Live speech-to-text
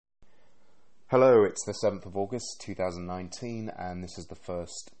Hello, it's the 7th of August 2019, and this is the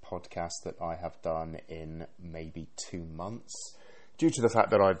first podcast that I have done in maybe 2 months, due to the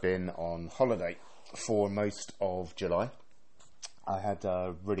fact that I've been on holiday for most of July. I had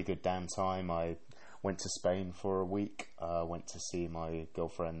a really good damn time. I went to Spain for a week, went to see my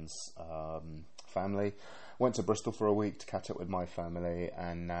girlfriend's family, went to Bristol for a week to catch up with my family,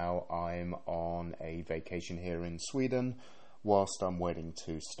 and now I'm on a vacation here in Sweden whilst I'm waiting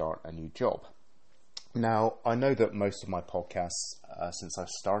to start a new job. Now, I know that most of my podcasts since I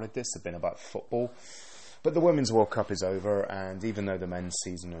started this have been about football, but the Women's World Cup is over, and even though the men's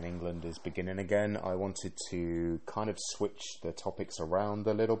season in England is beginning again, I wanted to kind of switch the topics around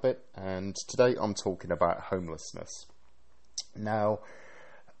a little bit, and today I'm talking about homelessness. Now,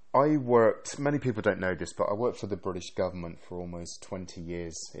 many people don't know this, but I worked for the British government for almost 20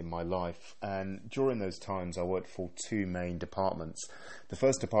 years in my life, and during those times I worked for two main departments. The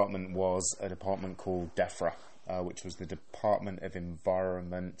first department was a department called DEFRA, which was the Department of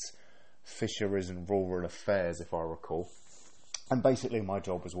Environment, Fisheries and Rural Affairs, if I recall. And basically my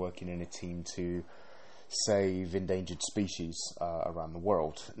job was working in a team to save endangered species around the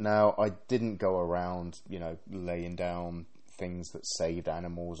world. Now, I didn't go around, laying down things that saved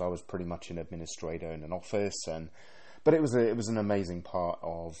animals. I was pretty much an administrator in an office, but it was an amazing part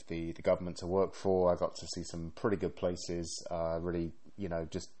of the government to work for. I got to see some pretty good places, really,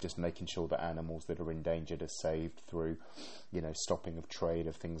 just making sure that animals that are endangered are saved through, stopping of trade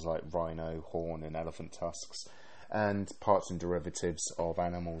of things like rhino, horn and elephant tusks, and parts and derivatives of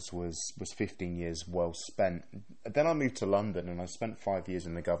animals was 15 years well spent. Then I moved to London, and I spent 5 years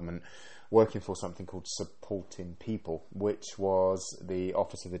in the government working for something called Supporting People, which was the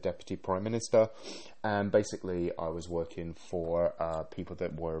Office of the Deputy Prime Minister, and basically I was working for people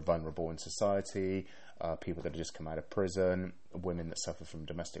that were vulnerable in society, people that had just come out of prison, women that suffer from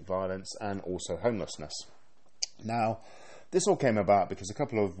domestic violence, and also homelessness. Now, this all came about because a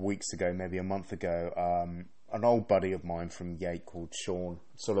couple of weeks ago, maybe a month ago, an old buddy of mine from Yate called Sean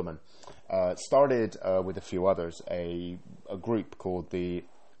Sullivan started with a few others a group called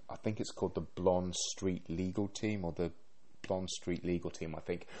I think it's called the Blonde Street Legal Team, or the Blonde Street Legal Team, I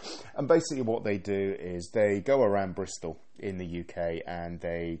think. And basically what they do is they go around Bristol in the UK and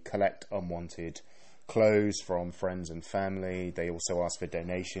they collect unwanted clothes from friends and family. They also ask for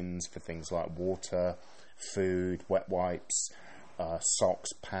donations for things like water, food, wet wipes, socks,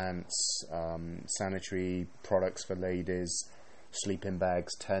 pants, sanitary products for ladies, sleeping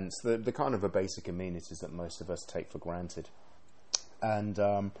bags, tents, the kind of basic amenities that most of us take for granted.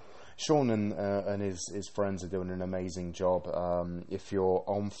 And Sean and his friends are doing an amazing job. If you're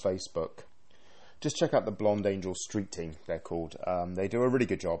on Facebook, just check out the Blonde Angel Street Team, they're called. They do a really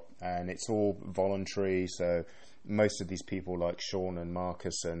good job, and it's all voluntary, so most of these people like Sean and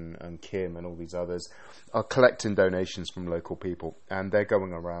Marcus and Kim and all these others are collecting donations from local people, and they're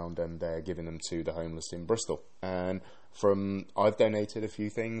going around and they're giving them to the homeless in Bristol. And I've donated a few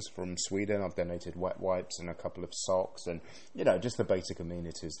things from Sweden. I've donated wet wipes and a couple of socks and, just the basic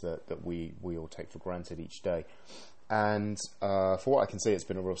amenities that we all take for granted each day. And for what I can see, it's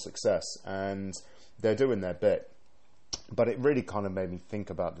been a real success, and they're doing their bit. But it really kind of made me think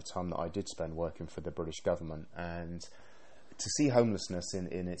about the time that I did spend working for the British government, and to see homelessness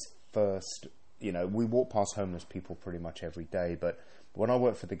in its first, we walk past homeless people pretty much every day, but when I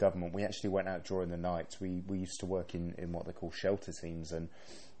worked for the government, we actually went out during the night. We used to work in what they call shelter teams, and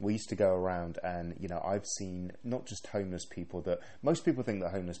we used to go around and, I've seen not just homeless people that, most people think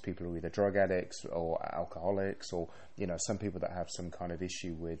that homeless people are either drug addicts or alcoholics or, some people that have some kind of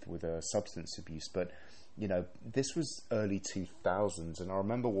issue with substance abuse, but this was early 2000s, and I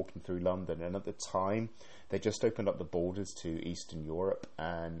remember walking through London, and at the time they just opened up the borders to Eastern Europe,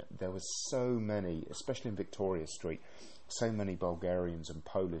 and there was so many, especially in Victoria Street, so many Bulgarians and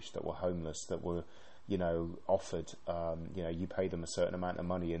Polish that were homeless, that were offered, you pay them a certain amount of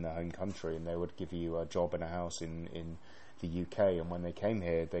money in their home country and they would give you a job and a house in the UK, and when they came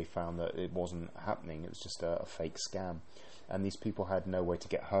here they found that it wasn't happening. It was just a fake scam, and these people had no way to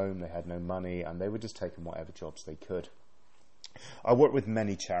get home, they had no money, and they were just taking whatever jobs they could. I worked with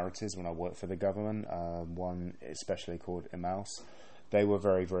many charities when I worked for the government, one especially called Emmaus. They were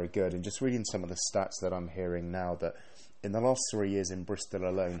very, very good, and just reading some of the stats that I'm hearing now, that in the last 3 years in Bristol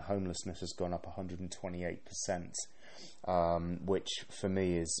alone, homelessness has gone up 128%, which for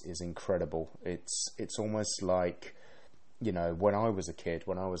me is incredible. It's almost like, when I was a kid,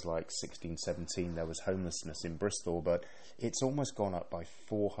 when I was like 16, 17, there was homelessness in Bristol, but it's almost gone up by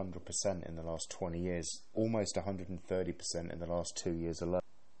 400% in the last 20 years, almost 130% in the last 2 years alone.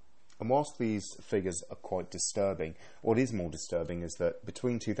 And whilst these figures are quite disturbing, what is more disturbing is that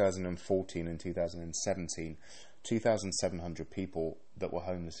between 2014 and 2017, 2,700 people that were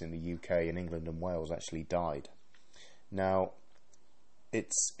homeless in the UK, in England and Wales actually died. Now,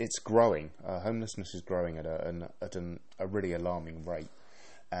 it's growing. Homelessness is growing at a really alarming rate.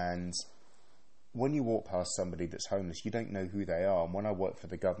 And when you walk past somebody that's homeless, you don't know who they are. And when I worked for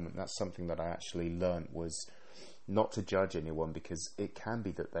the government, that's something that I actually learnt, was not to judge anyone, because it can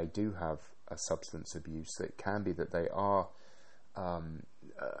be that they do have a substance abuse. It can be that they are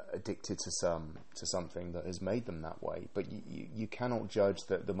addicted to something that has made them that way. But you cannot judge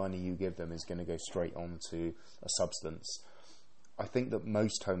that the money you give them is going to go straight onto a substance. I think that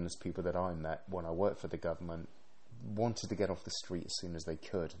most homeless people that I met when I worked for the government wanted to get off the street as soon as they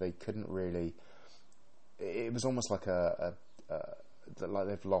could. They couldn't really. It was almost like like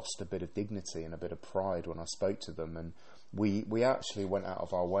they've lost a bit of dignity and a bit of pride when I spoke to them. And we actually went out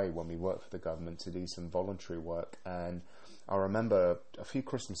of our way when we worked for the government to do some voluntary work. And I remember a few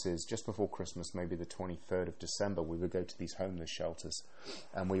Christmases, just before Christmas, maybe the 23rd of December, we would go to these homeless shelters,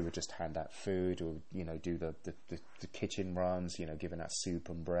 and we would just hand out food, or do the kitchen runs, giving out soup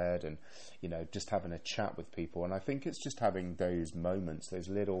and bread, and just having a chat with people. And I think it's just having those moments, those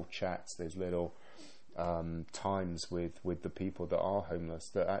little chats, those little times with the people that are homeless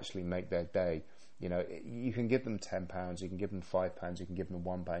that actually make their day. You can give them £10, you can give them £5, you can give them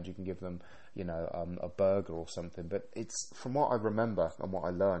 £1, you can give them, a burger or something. But it's, from what I remember and what I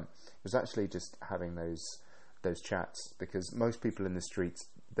learned, it was actually just having those chats. Because most people in the streets,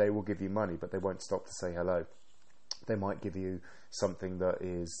 they will give you money, but they won't stop to say hello. They might give you something that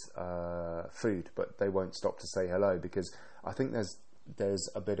is food, but they won't stop to say hello, because I think there's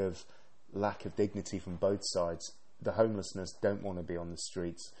a bit of lack of dignity from both sides. The homelessness don't want to be on the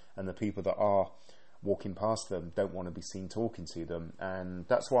streets, and the people that are walking past them don't want to be seen talking to them. And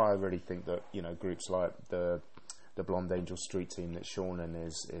that's why I really think that groups like the Blonde Angel Street Team that Sean and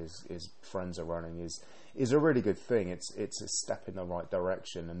his friends are running is a really good thing. It's a step in the right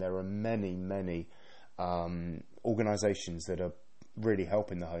direction, and there are many organisations that are really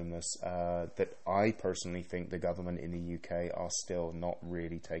helping the homeless, that I personally think the government in the UK are still not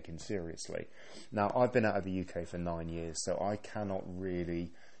really taking seriously. Now, I've been out of the UK for 9 years, so I cannot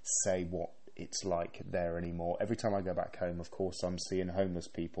really say what it's like there anymore. Every time I go back home, of course, I'm seeing homeless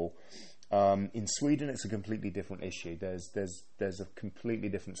people. In Sweden, it's a completely different issue. There's a completely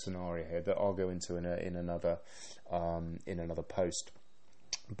different scenario here that I'll go into in another post.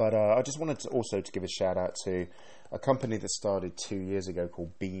 But I just wanted to also give a shout out to a company that started 2 years ago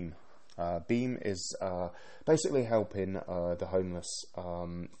called Beam. Beam is basically helping the homeless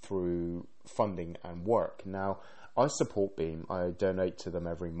through funding and work. Now, I support Beam. I donate to them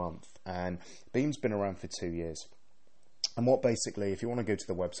every month, and Beam's been around for 2 years. And what basically, if you want to go to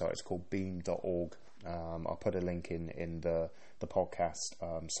the website, it's called beam.org. I'll put a link in the podcast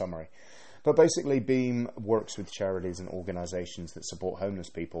summary. But basically, Beam works with charities and organisations that support homeless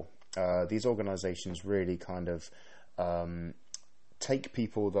people. These organisations really kind of take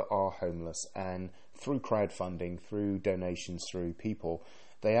people that are homeless, and through crowdfunding, through donations, through people,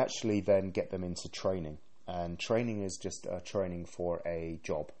 they actually then get them into training. And training is just a training for a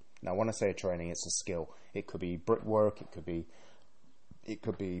job. Now, when I say a training, it's a skill. It could be brickwork, it could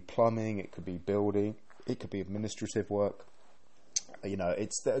be plumbing, it could be building, it could be administrative work.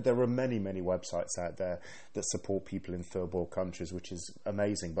 There are many websites out there that support people in third world countries, which is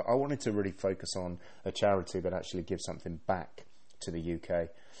amazing. But I wanted to really focus on a charity that actually gives something back to the UK.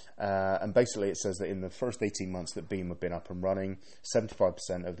 And basically it says that in the first 18 months that Beam have been up and running,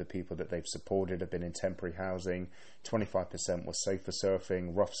 75% of the people that they've supported have been in temporary housing, 25% were sofa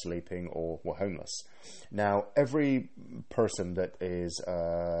surfing, rough sleeping, or were homeless. Now, every person that is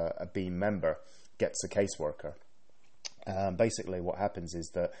a Beam member gets a caseworker. Basically what happens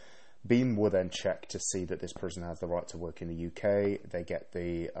is that Beam will then check to see that this person has the right to work in the UK. They get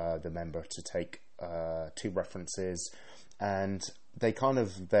the member to take 2 references, and they kind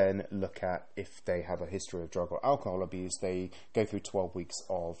of then look at if they have a history of drug or alcohol abuse. They go through 12 weeks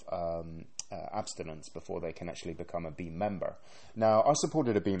of abstinence before they can actually become a Beam member. Now, I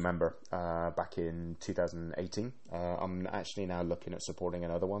supported a Beam member back in 2018. I'm actually now looking at supporting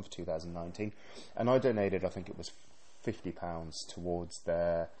another one for 2019, and I donated, I think it was £50 towards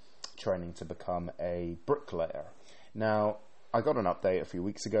their training to become a bricklayer. Now, I got an update a few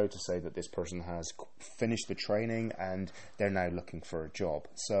weeks ago to say that this person has finished the training and they're now looking for a job.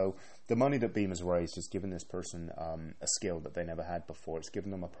 So the money that Beam has raised has given this person a skill that they never had before. It's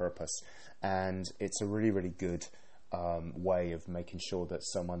given them a purpose, and it's a really good way of making sure that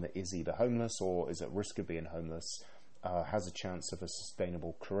someone that is either homeless or is at risk of being homeless has a chance of a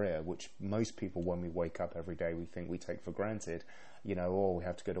sustainable career, which most people, when we wake up every day, we think we take for granted. Oh, we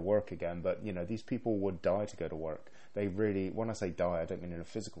have to go to work again. But, these people would die to go to work. They really, when I say die, I don't mean in a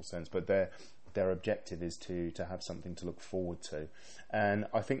physical sense, but their objective is to have something to look forward to. And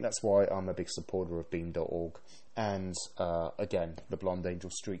I think that's why I'm a big supporter of Beam.org and, again, the Blonde Angel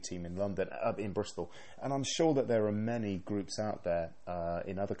Street Team in London, in Bristol. And I'm sure that there are many groups out there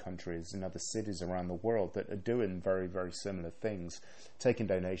in other countries, in other cities around the world that are doing very, very similar things, taking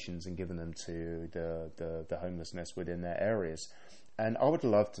donations and giving them to the homelessness within their areas. And I would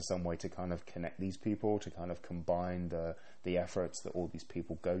love to some way to kind of connect these people, to kind of combine the efforts that all these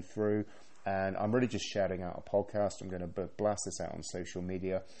people go through. And I'm really just shouting out a podcast. I'm going to blast this out on social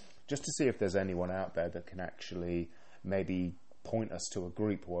media just to see if there's anyone out there that can actually maybe point us to a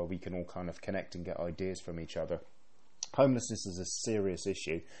group where we can all kind of connect and get ideas from each other. Homelessness is a serious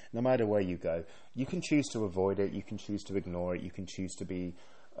issue. No matter where you go, you can choose to avoid it, you can choose to ignore it, you can choose to be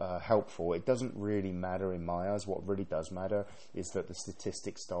helpful. It doesn't really matter in my eyes. What really does matter is that the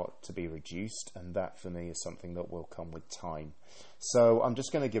statistics start to be reduced, and that for me is something that will come with time. So I'm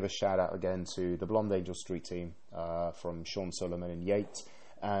just going to give a shout out again to the Blonde Angel Street Team from Sean Sullivan and Yate,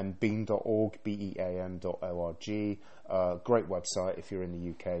 and beam.org, beam.org. Great website if you're in the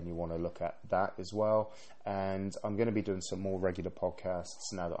UK and you want to look at that as well. And I'm going to be doing some more regular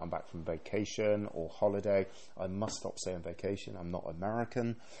podcasts now that I'm back from vacation or holiday. I must stop saying vacation. I'm not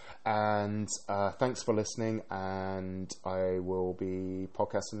American. And thanks for listening, and I will be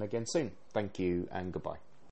podcasting again soon. Thank you and goodbye.